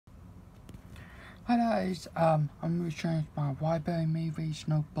Hi guys, I'm returning my Library Movies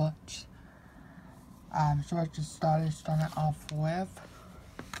notebooks. So I just started off with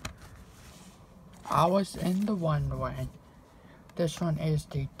Alice in the Wonderland. This one is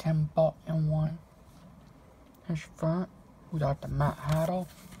the Tim Burton one. His front, we got the Mad Hatter,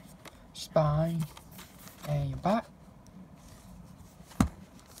 spine, and your back.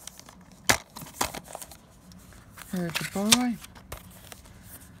 Here's the Blu-ray,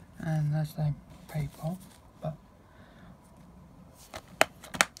 and that's the paper. But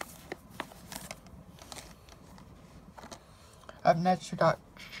up next we got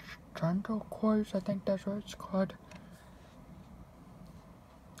Jungle Cruise, I think that's what it's called.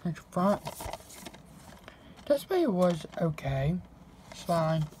 His front. This movie was okay. It's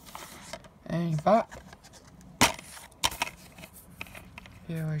fine. And your back.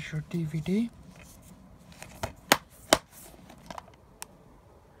 Here is your DVD.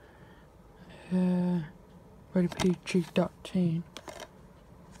 Rated PG-13.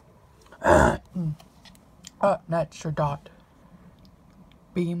 Up next your dot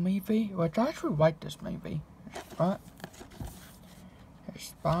B movie, which I actually like this movie. His front. His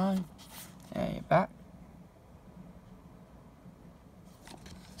spine. And your back.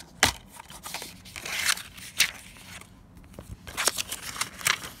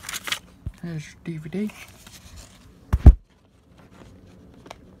 Here's your DVD.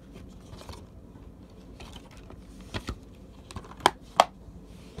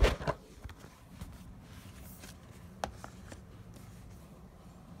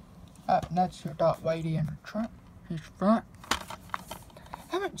 Up next, your dot lady in the trunk. His front.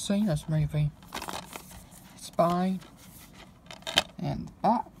 Haven't seen this movie. Spine. And the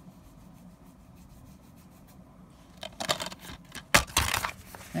back.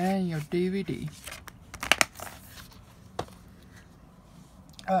 And your DVD.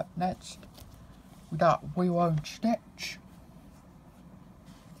 Up next, we got Willow and Stitch.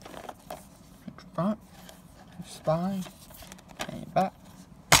 His front. His spine. And your back.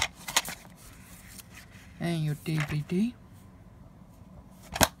 And your DVD.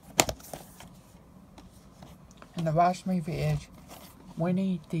 And the last movie is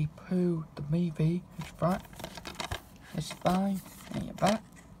Winnie the Pooh, the movie. His front, his spine, and your back.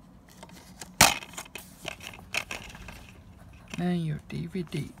 And your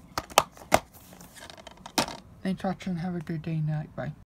DVD. Thanks for watching. Have a good day, night. Bye.